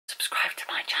subscribe to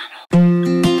my channel.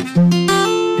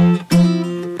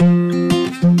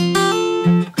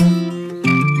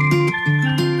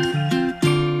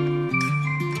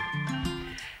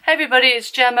 Hey everybody,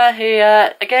 it's Gemma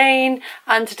here again,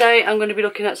 and today I'm going to be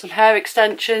looking at some hair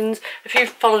extensions. If you've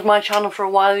followed my channel for a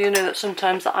while, you know that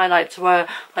sometimes that I like to wear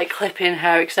like clip-in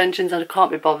hair extensions, and I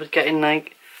can't be bothered getting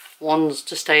like ones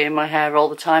to stay in my hair all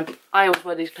the time. I always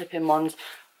wear these clip-in ones.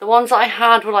 The ones that I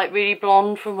had were like really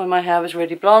blonde from when my hair was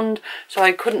really blonde, so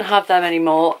I couldn't have them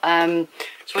anymore. So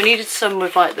I needed some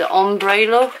with like the ombre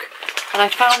look, and I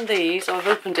found these. I've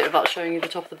opened it without showing you the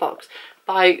top of the box,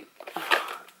 by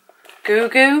Goo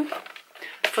Goo.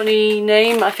 Funny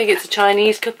name, I think it's a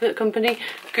Chinese company.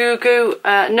 Goo Goo,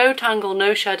 no tangle,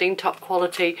 no shedding, top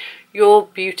quality, your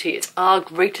beauty, it's our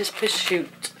greatest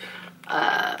pursuit.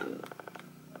 That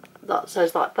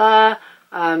says that there.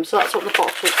 So that's what the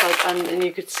box looks like, and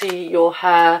you could see your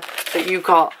hair that you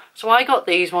got. So I got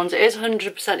these ones. It is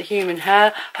 100% human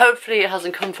hair. Hopefully it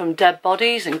hasn't come from dead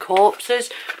bodies and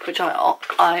corpses, which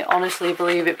I honestly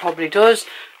believe it probably does,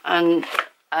 and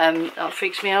that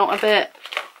freaks me out a bit.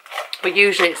 But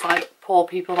usually it's like poor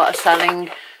people that are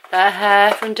selling their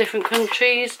hair from different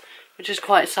countries, which is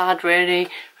quite sad really.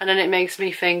 And then it makes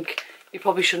me think you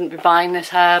probably shouldn't be buying this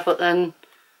hair, but then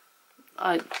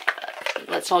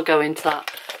let's not go into that.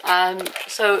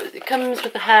 So it comes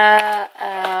with the hair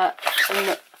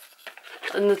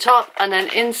and the top, and then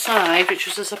inside, which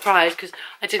was a surprise because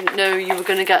I didn't know you were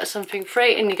going to get something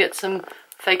free, and you get some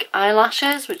fake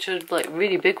eyelashes, which are like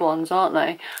really big ones, aren't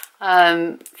they?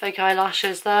 Fake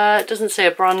eyelashes there. It doesn't say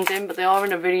a branding, but they are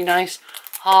in a really nice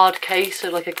hard case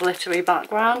with like a glittery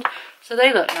background, so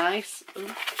they look nice.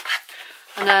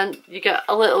 And then you get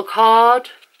a little card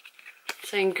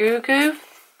saying Goo Goo.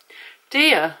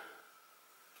 Dear,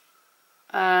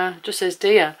 just says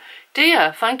dear.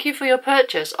 Dear, thank you for your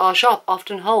purchase. Our shop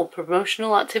often holds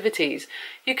promotional activities.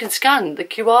 You can scan the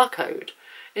QR code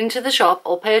into the shop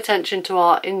or pay attention to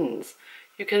our ins.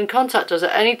 You can contact us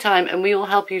at any time and we will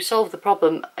help you solve the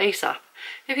problem ASAP.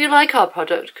 If you like our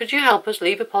product, could you help us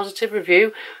leave a positive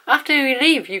review? After you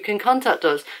leave, you can contact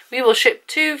us. We will ship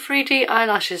 2 3D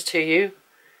eyelashes to you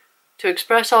to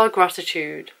express our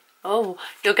gratitude. Oh,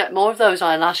 you'll get more of those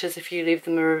eyelashes if you leave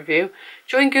them a review.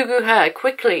 Join Goo Goo Hair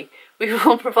quickly. We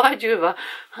will provide you with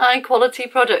high quality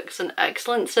products and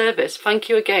excellent service. Thank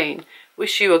you again.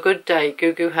 Wish you a good day.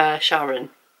 Goo Goo Hair, Sharon.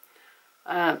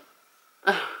 And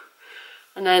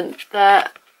then there,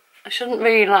 I shouldn't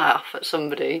really laugh at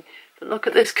somebody, but look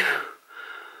at this girl.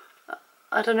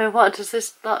 I don't know, what does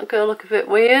that girl look a bit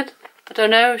weird? I don't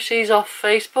know. She's off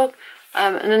Facebook.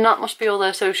 And then that must be all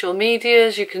their social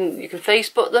medias. You can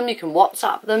Facebook them, you can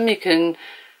WhatsApp them, you can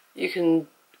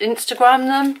Instagram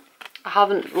them. I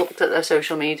haven't looked at their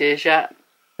social medias yet.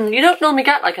 You don't normally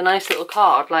get like a nice little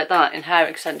card like that in hair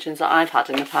extensions that I've had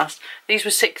in the past. These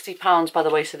were £60 by the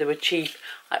way, so they were cheap.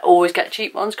 I always get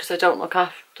cheap ones because I don't look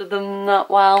after them that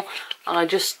well, and I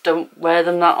just don't wear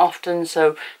them that often,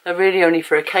 so they're really only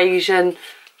for occasion.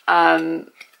 So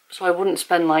I wouldn't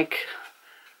spend like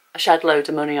a shed load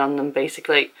of money on them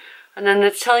basically. And then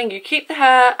it's telling you keep the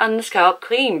hair and the scalp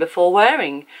clean before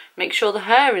wearing. Make sure the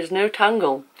hair is no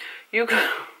tangle. You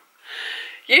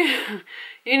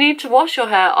need to wash your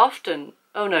hair often.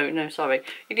 Oh no, sorry.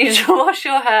 You need to wash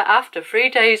your hair after 3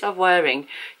 days of wearing.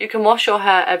 You can wash your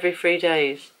hair every 3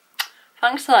 days.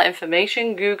 Thanks for that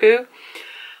information, Goo Goo.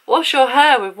 Wash your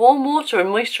hair with warm water and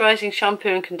moisturising shampoo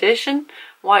and condition.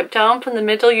 Wipe down from the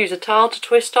middle, use a towel to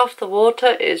twist off the water.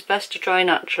 It is best to dry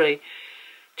naturally.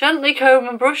 Gently comb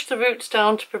and brush the roots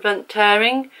down to prevent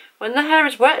tearing. When the hair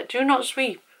is wet, do not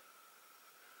sweep.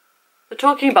 They're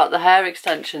talking about the hair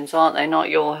extensions, aren't they? Not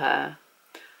your hair.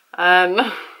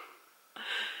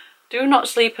 Do not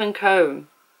sleep and comb.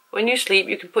 When you sleep,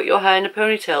 you can put your hair in a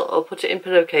ponytail or put it in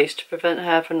pillowcase to prevent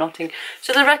hair from knotting.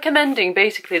 So they're recommending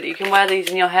basically that you can wear these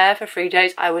in your hair for 3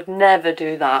 days. I would never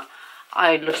do that.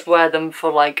 I just wear them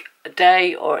for like a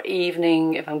day or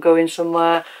evening if I'm going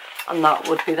somewhere, and that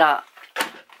would be that.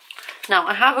 Now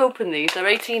I have opened these, they're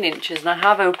 18 inches, and I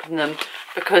have opened them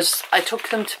because I took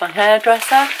them to my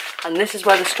hairdresser, and this is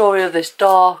where the story of this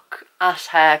dark ass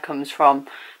hair comes from.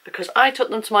 Because I took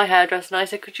them to my hairdresser and I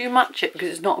said, could you match it, because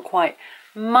it's not quite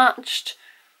matched,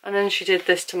 and then she did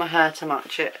this to my hair to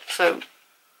match it. So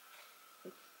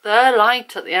they're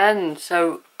light at the end,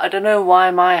 so I don't know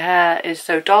why my hair is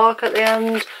so dark at the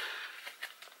end,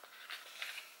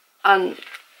 and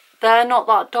they're not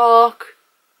that dark.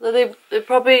 They're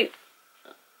probably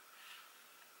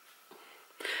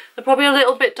a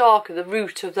little bit darker, the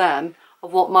root of them,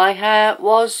 of what my hair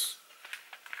was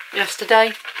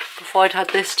yesterday before I'd had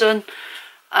this done.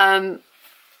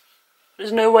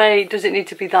 There's no way does it need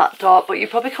to be that dark, but you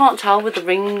probably can't tell with the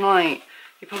ring light.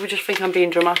 You probably just think I'm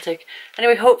being dramatic.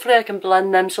 Anyway, hopefully I can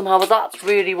blend them somehow, but that's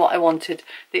really what I wanted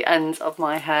the ends of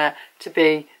my hair to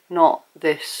be, not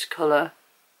this colour.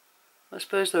 I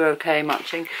suppose they're okay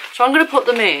matching. So I'm going to put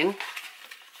them in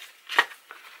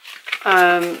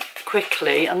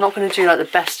quickly. I'm not going to do like the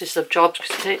bestest of jobs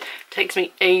because it takes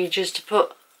me ages to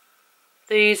put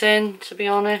these in, to be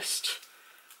honest.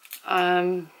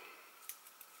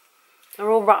 They're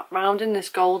all wrapped round in this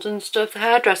golden stuff. The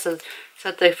hairdresser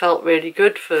said they felt really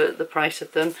good for the price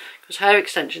of them because hair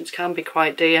extensions can be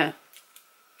quite dear.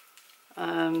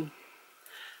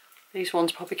 These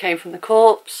ones probably came from the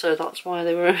corpse, so that's why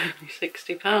they were only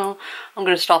 £60. I'm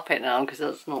going to stop it now because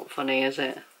that's not funny, is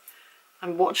it? I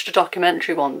watched a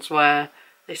documentary once where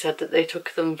they said that they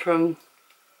took them from...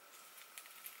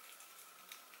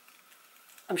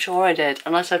 I'm sure I did,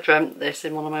 unless I dreamt this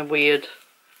in one of my weird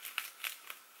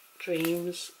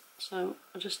dreams. So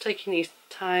I'm just taking these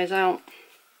ties out.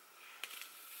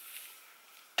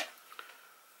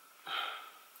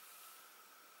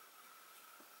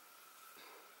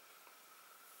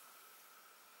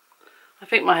 I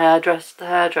think my the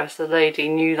hairdresser lady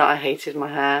knew that I hated my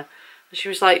hair. And she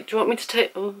was like, do you want me to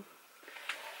take them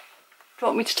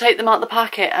out of the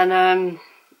packet and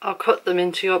I'll cut them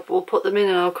into your, we'll put them in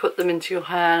and I'll cut them into your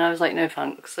hair? And I was like, no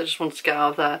thanks, I just wanted to get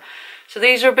out of there. So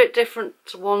these are a bit different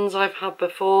to ones I've had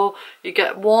before. You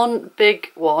get one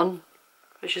big one,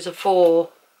 which is a 4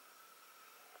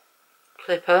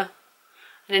 clipper,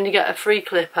 and then you get a 3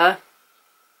 clipper.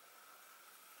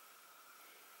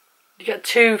 You get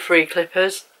 2 free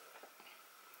clippers,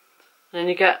 and then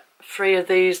you get 3 of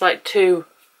these, like two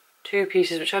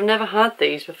pieces, which I've never had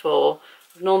these before.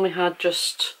 I've normally had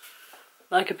just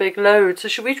like a big load. So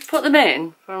should we put them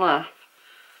in for a laugh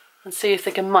and see if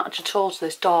they can match at all to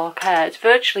this dark hair? It's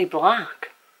virtually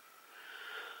black.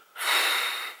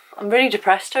 I'm really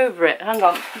depressed over it. Hang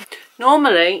on.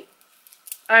 Normally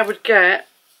I would get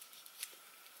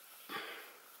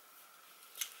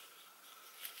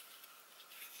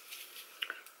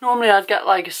I'd get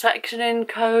like a sectioning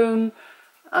comb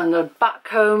and a back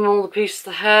comb, all the pieces of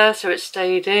the hair so it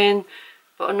stayed in,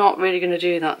 but I'm not really going to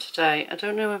do that today. I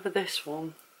don't know whether this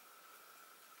one...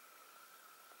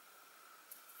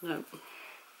 No.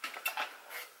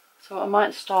 So I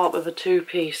might start with a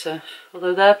 2-piecer,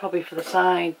 although they're probably for the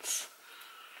sides.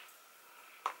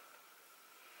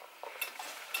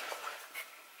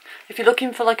 If you're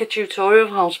looking for like a tutorial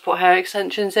how to put hair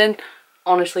extensions in,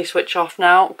 honestly switch off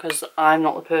now because I'm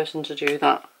not the person to do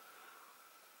that.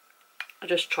 I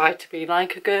just try to be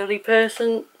like a girly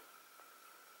person.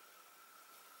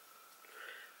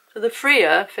 So the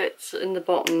freer fits in the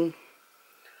bottom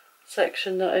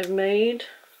section that I've made.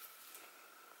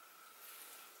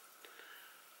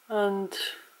 And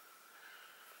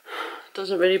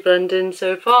doesn't really blend in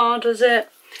so far, does it?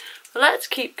 But let's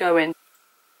keep going.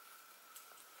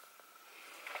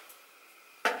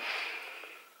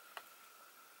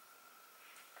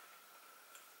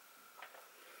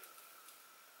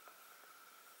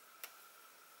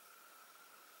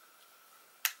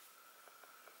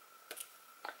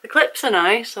 The clips are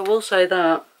nice, I will say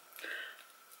that.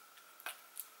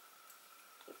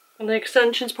 And the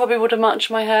extensions probably would have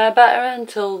matched my hair better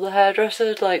until the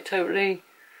hairdresser like totally...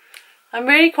 I'm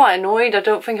really quite annoyed. I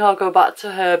don't think I'll go back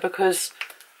to her because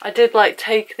I did like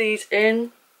take these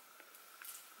in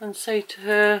and say to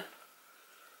her,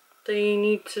 they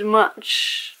need to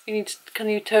match. Can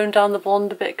you tone down the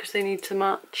blonde a bit because they need to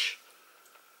match.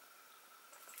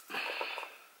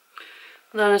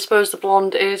 And then I suppose the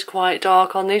blonde is quite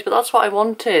dark on these, but that's what I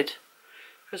wanted.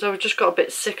 Because I've just got a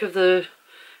bit sick of the...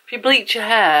 If you bleach your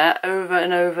hair over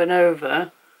and over and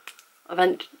over,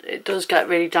 it does get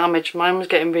really damaged. Mine was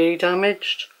getting really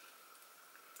damaged.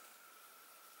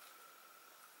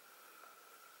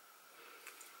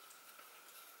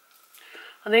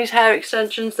 And these hair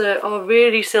extensions, they are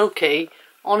really silky.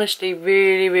 Honestly,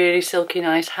 really, really silky,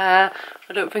 nice hair.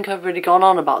 I don't think I've really gone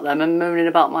on about them and moaning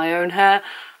about my own hair.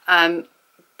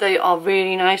 They are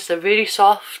really nice, they're really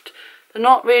soft. They're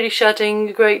not really shedding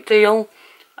a great deal,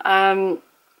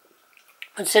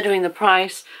 considering the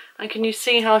price. And can you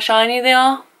see how shiny they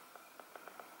are?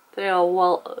 They are,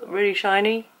 well, really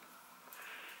shiny.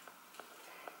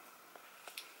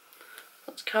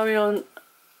 Let's carry on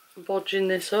bodging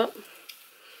this up.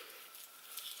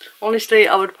 Honestly,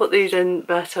 I would put these in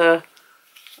better.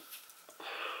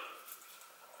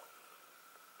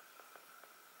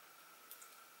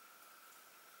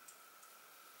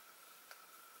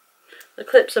 The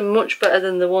clips are much better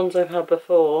than the ones I've had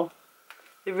before.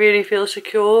 They really feel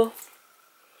secure.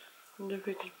 I wonder if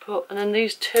we could put, and then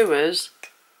these tours,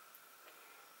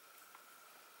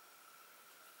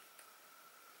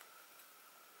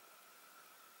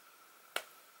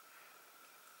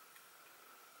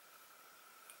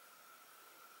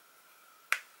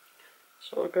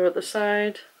 sort of go at the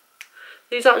side.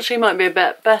 These actually might be a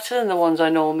bit better than the ones I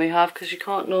normally have because you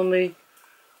can't normally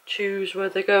choose where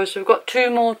they go. So we've got 2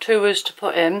 more tours to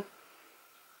put in.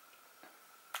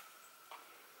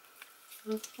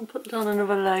 I'll put down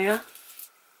another layer.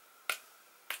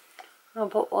 I'll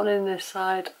put one in this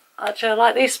side. Actually, I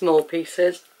like these small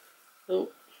pieces. Oh,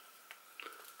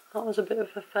 that was a bit of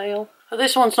a fail. Oh,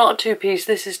 this one's not a 2-piece,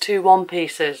 this is 2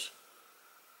 1-pieces.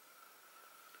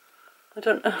 I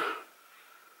don't know.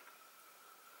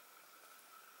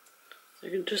 So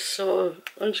you can just sort of,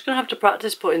 I'm just going to have to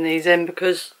practice putting these in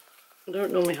because I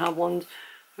don't normally have ones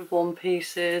with 1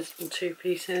 pieces and 2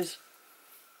 pieces.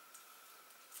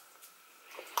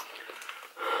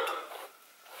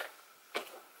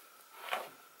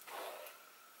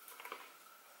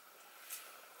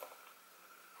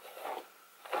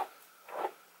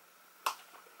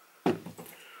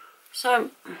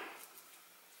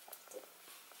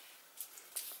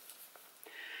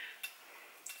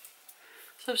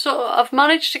 So I've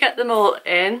managed to get them all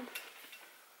in.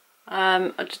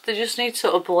 They just need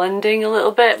sort of blending a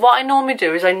little bit. What I normally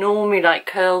do is I normally like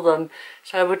curl them.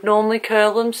 So I would normally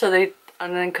curl them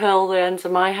and then curl the ends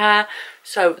of my hair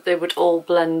so they would all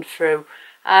blend through.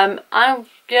 I'm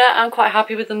quite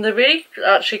happy with them. They're really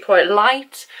actually quite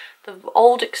light. The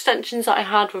old extensions that I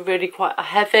had were really quite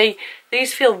heavy.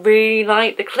 These feel really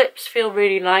light. The clips feel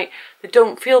really light. They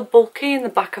don't feel bulky in the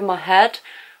back of my head,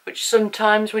 which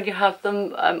sometimes when you have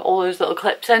them, all those little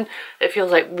clips in, it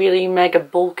feels like really mega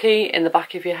bulky in the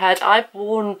back of your head. I've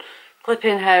worn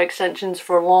clip-in hair extensions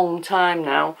for a long time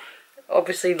now.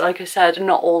 Obviously, like I said,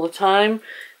 not all the time,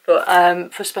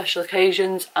 but for special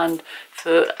occasions and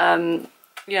for,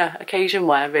 occasion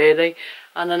wear really.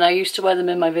 And then I used to wear them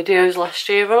in my videos last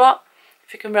year a lot.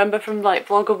 If you can remember from like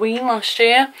Vlogoween last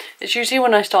year. It's usually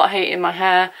when I start hating my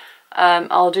hair,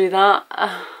 I'll do that.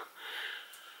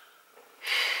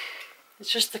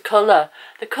 It's just the colour.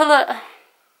 The colour, I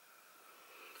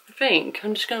think,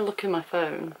 I'm just going to look in my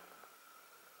phone.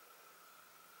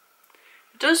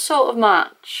 It does sort of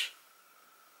match.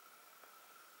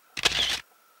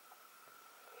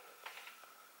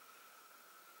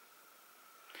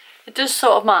 It does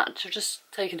sort of match. I've just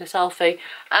taken a selfie.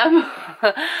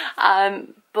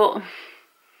 But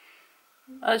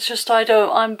it's just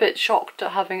I'm a bit shocked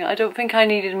at having, I don't think I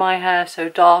needed my hair so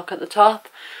dark at the top.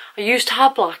 I used to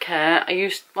have black hair.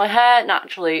 My hair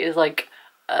naturally is like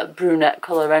a brunette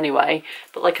colour anyway,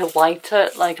 but like a lighter,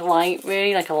 like a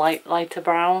lighter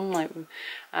brown. Like,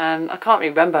 I can't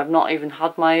remember. I've not even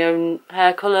had my own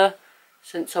hair colour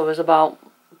since I was about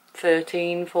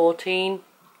 13, 14.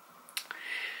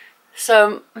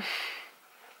 So,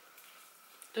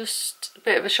 just a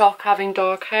bit of a shock having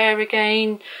dark hair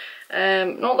again.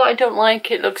 Not that I don't like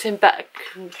it, looks in better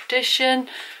condition.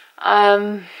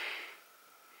 I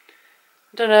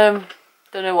don't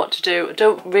know what to do.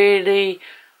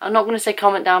 I'm not going to say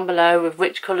comment down below with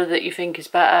which colour that you think is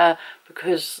better,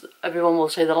 because everyone will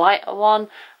say the lighter one,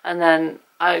 and then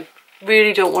I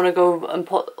really don't want to go and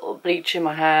put bleach in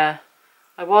my hair.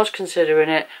 I was considering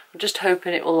it. I'm just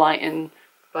hoping it will lighten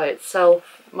by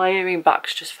itself. My earring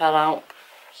backs just fell out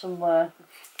somewhere.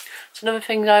 It's another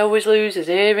thing I always lose is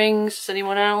earrings. Does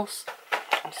anyone else?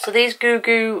 So these Goo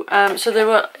Goo, so they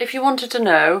were, if you wanted to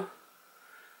know,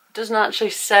 it doesn't actually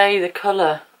say the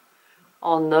colour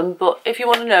on them, but if you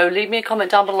want to know, leave me a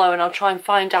comment down below and I'll try and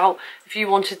find out if you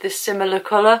wanted this similar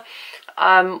colour,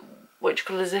 which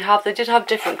colours they have. They did have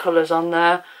different colours on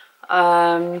there.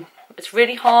 It's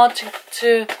really hard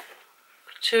to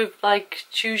like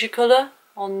choose your colour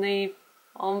from a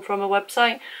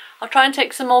website. I'll try and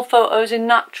take some more photos in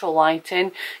natural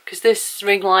lighting, because this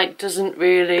ring light doesn't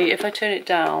really, if I turn it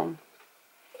down,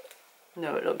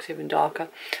 no, it looks even darker.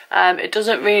 It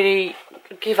doesn't really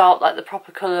give out like the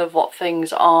proper colour of what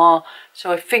things are,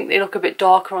 so I think they look a bit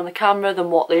darker on the camera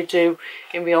than what they do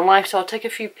in real life. So I'll take a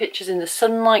few pictures in the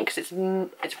sunlight, because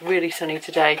it's really sunny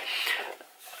today.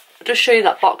 I'll just show you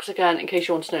that box again in case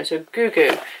you want to know. So Goo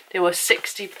Goo, they were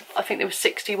I think they were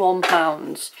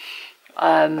 £61.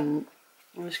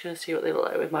 I'm just going to see what they look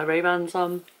like with my Ray-Bans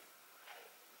on.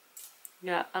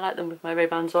 Yeah, I like them with my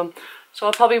Ray-Bans on. So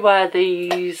I'll probably wear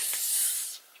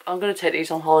these. I'm going to take these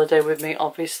on holiday with me,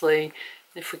 obviously,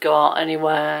 if we go out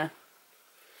anywhere.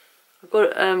 I've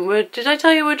got, did I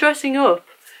tell you we're dressing up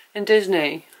in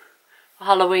Disney for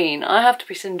Halloween? I have to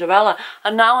be Cinderella,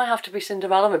 and now I have to be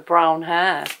Cinderella with brown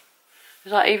hair.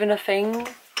 Is that even a thing?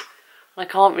 I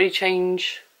can't really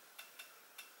change.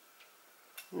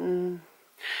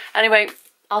 Anyway,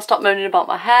 I'll stop moaning about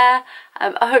my hair.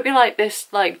 I hope you like this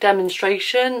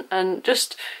demonstration, and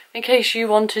just in case you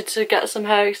wanted to get some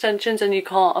hair extensions and you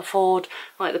can't afford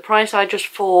like the price, I just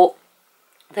thought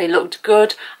They looked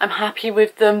good. I'm happy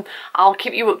with them. I'll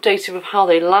keep you updated with how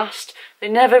they last. They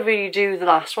never really do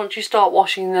last. Once you start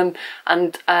washing them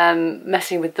and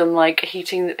messing with them, like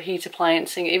heat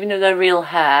appliancing, even though they're real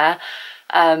hair,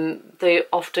 they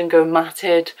often go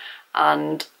matted,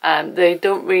 and they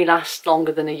don't really last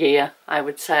longer than a year, I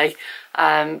would say.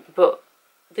 But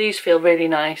these feel really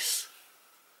nice.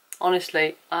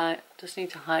 Honestly, I just need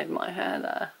to hide my hair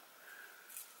there.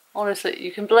 Honestly,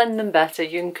 you can blend them better,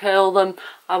 you can curl them.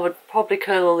 I would probably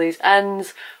curl all these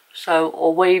ends,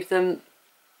 or wave them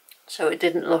so it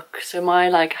didn't look, so my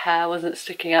like hair wasn't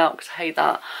sticking out, because I hate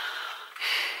that.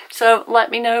 So let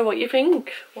me know what you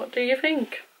think. What do you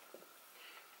think?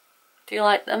 Do you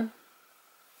like them?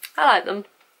 I like them.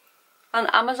 And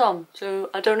Amazon, so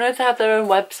I don't know if they have their own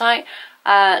website.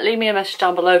 Leave me a message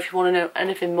down below if you want to know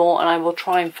anything more, and I will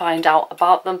try and find out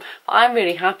about them. But I'm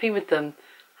really happy with them.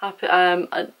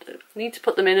 I need to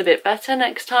put them in a bit better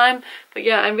next time, but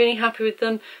yeah, I'm really happy with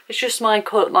them. It's just my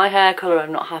hair colour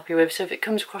I'm not happy with, so if it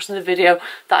comes across in the video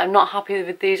that I'm not happy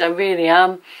with these, I really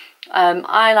am.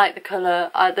 I like the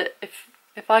colour.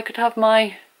 If I could have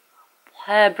my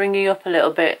hair bringing up a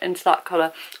little bit into that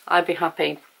colour, I'd be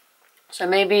happy. So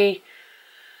maybe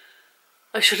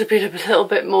I should have been a little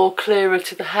bit more clearer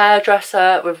to the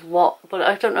hairdresser with but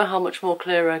I don't know how much more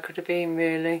clearer I could have been,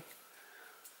 really.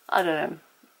 I don't know.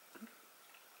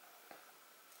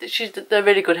 They're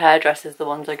really good hairdressers, the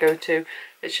ones I go to.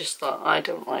 It's just that I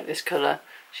don't like this colour.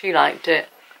 She liked it.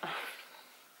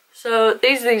 So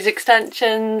these are these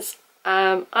extensions.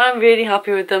 I'm really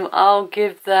happy with them. I'll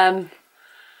give them...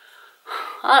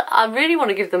 I really want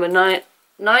to give them a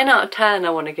 9 out of 10.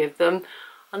 I want to give them.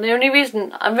 And the only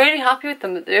reason... I'm really happy with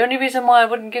them. The only reason why I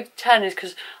wouldn't give 10 is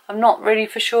because I'm not really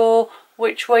for sure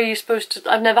which way you're supposed to...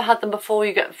 I've never had them before.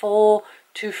 You get 4,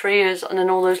 2 freers, and then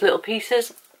all those little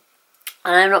pieces.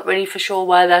 And I'm not really for sure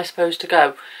where they're supposed to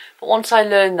go. But once I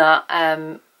learn that,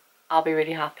 I'll be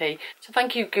really happy. So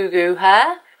thank you, Goo Goo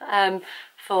Hair,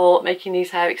 for making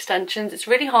these hair extensions. It's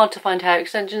really hard to find hair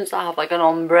extensions that have like an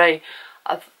ombre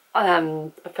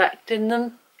effect in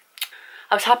them.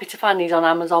 I was happy to find these on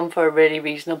Amazon for a really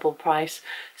reasonable price.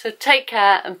 So take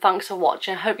care, and thanks for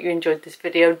watching. I hope you enjoyed this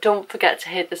video. Don't forget to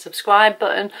hit the subscribe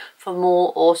button for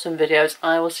more awesome videos.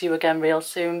 I will see you again real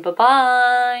soon.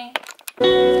 Bye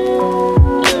bye.